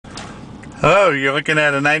Oh, you're looking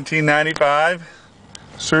at a 1995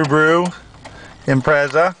 Subaru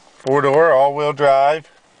Impresa, 4-door, all-wheel drive.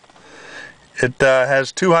 It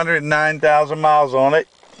has 209,000 miles on it.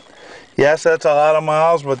 Yes, that's a lot of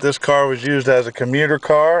miles, but this car was used as a commuter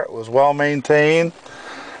car. It was well maintained.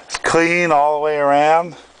 It's clean all the way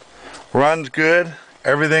around. Runs good.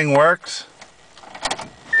 Everything works.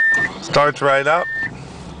 Starts right up.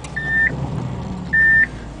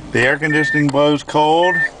 The air conditioning blows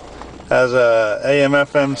cold. Has a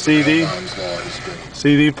AM/FM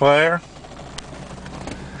CD player.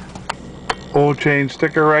 Oil change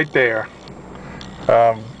sticker right there.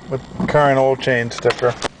 With current oil change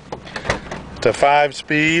sticker. It's a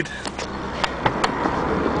 5-speed.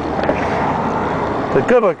 It's a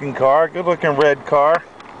good looking car, good looking red car.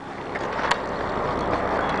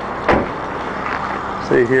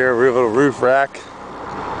 See here, a real little roof rack.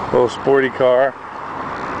 Little sporty car.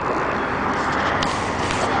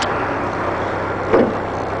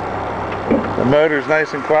 The motor's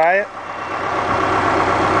nice and quiet.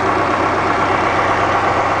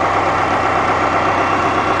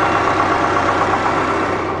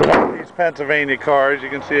 But these Pennsylvania cars, you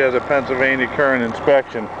can see it has a Pennsylvania current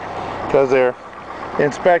inspection because they're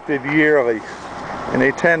inspected yearly and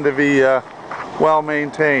they tend to be well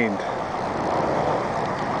maintained.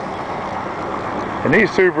 And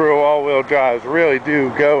these Subaru all-wheel drives really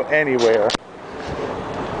do go anywhere.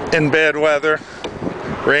 In bad weather,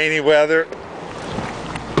 rainy weather.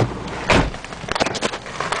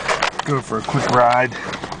 Go for a quick ride.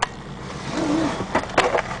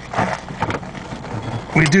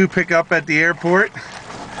 We do pick up at the airport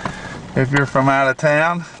if you're from out of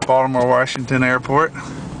town. Baltimore, Washington Airport.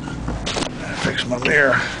 Fix my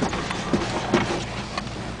mirror.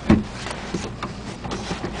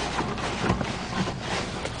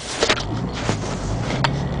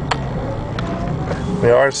 We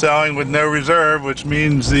are selling with no reserve, which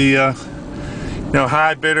means the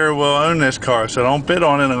high bidder will own this car, so don't bid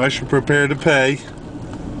on it unless you're prepared to pay.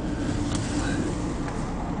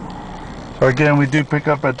 So again, we do pick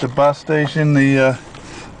up at the bus station,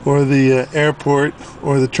 or the airport,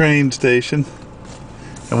 or the train station,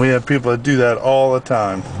 and we have people that do that all the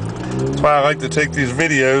time. That's why I like to take these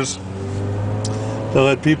videos to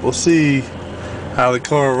let people see how the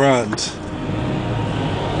car runs.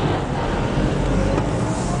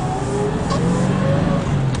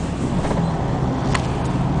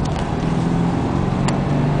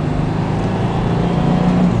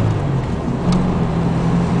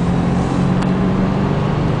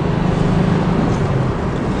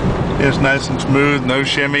 It's nice and smooth, no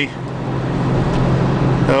shimmy,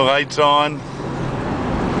 no lights on,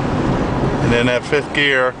 and then that 5th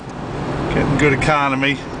gear, getting good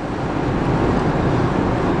economy.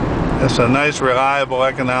 It's a nice, reliable,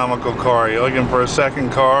 economical car. You're looking for a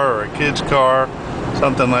second car or a kid's car,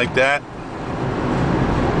 something like that.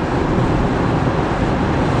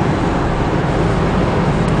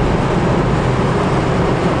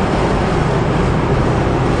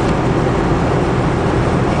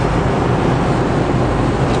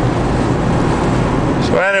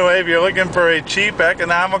 So anyway, if you're looking for a cheap,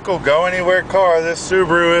 economical, go-anywhere car, this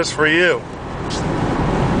Subaru is for you.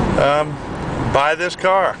 Buy this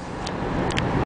car.